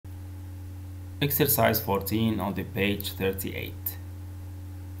Exercise 14 on the page 38.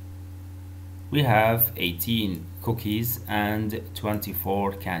 We have 18 cookies and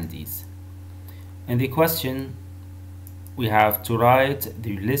 24 candies. In the question, we have to write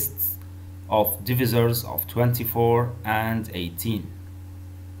the lists of divisors of 24 and 18.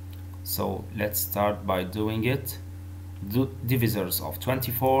 So let's start by doing it. Divisors of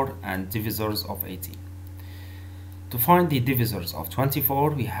 24 and divisors of 18. To find the divisors of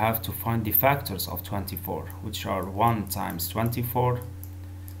 24, we have to find the factors of 24, which are 1 times 24,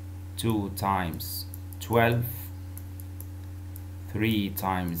 2 times 12, 3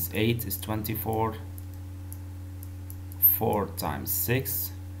 times 8 is 24, 4 times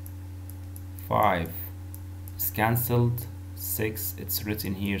 6, 5 is cancelled, 6 it's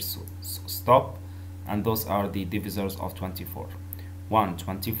written here, so stop, and those are the divisors of 24. 1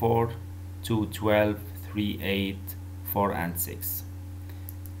 24, 2 12, 3 8, 4 and 6.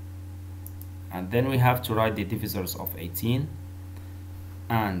 And then we have to write the divisors of 18,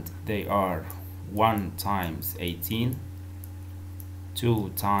 and they are 1 times 18, 2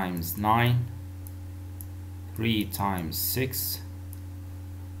 times 9, 3 times 6,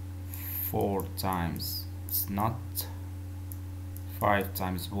 4 times it's not, 5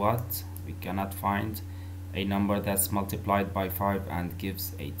 times what? We cannot find a number that's multiplied by 5 and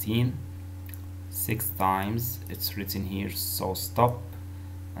gives 18. 6 times it's written here, so stop,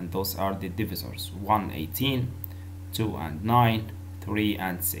 and those are the divisors: 1 18, 2 and 9, 3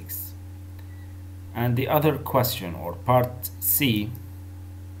 and 6. And the other question, or part C,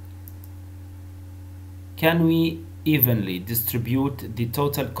 can we evenly distribute the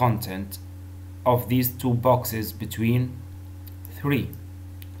total content of these two boxes between 3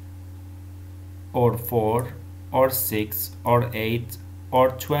 or 4 or 6 or 8 or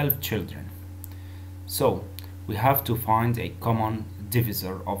 12 children? So we have to find a common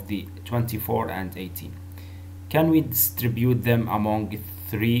divisor of the 24 and 18. Can we distribute them among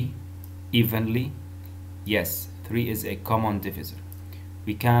 3 evenly? Yes, 3 is a common divisor.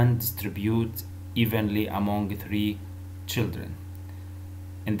 We can distribute evenly among 3 children.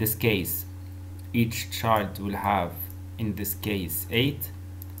 In this case, each child will have, in this case, 8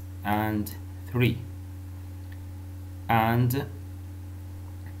 and 3. And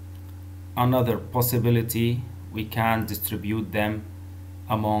another possibility, we can distribute them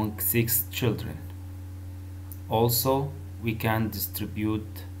among 6 children. Also, we can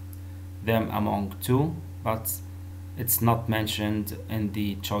distribute them among 2, but it's not mentioned in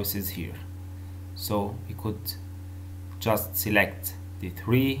the choices here. So we could just select the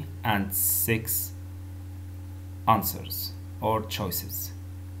 3 and 6 answers or choices.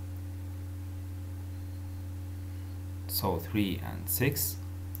 So 3 and 6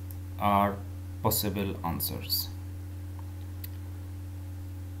 are possible answers.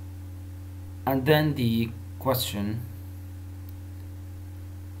 And then the question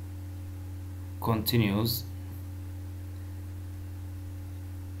continues.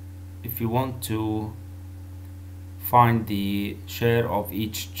 If you want to find the share of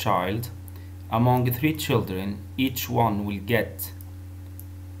each child among 3 children, each one will get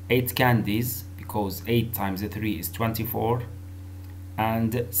 8 candies, because 8 times 3 is 24,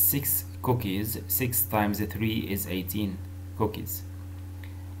 and 6 cookies. 6 times 3 is 18 cookies.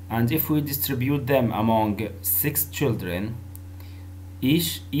 And if we distribute them among 6 children,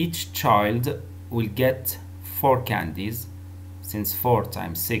 each child will get 4 candies, since 4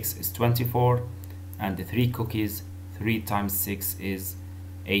 times 6 is 24, and the 3 cookies, 3 times 6 is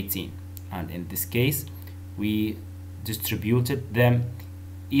 18. And in this case, we distributed them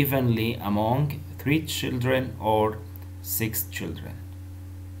evenly among 3 children or 6 children.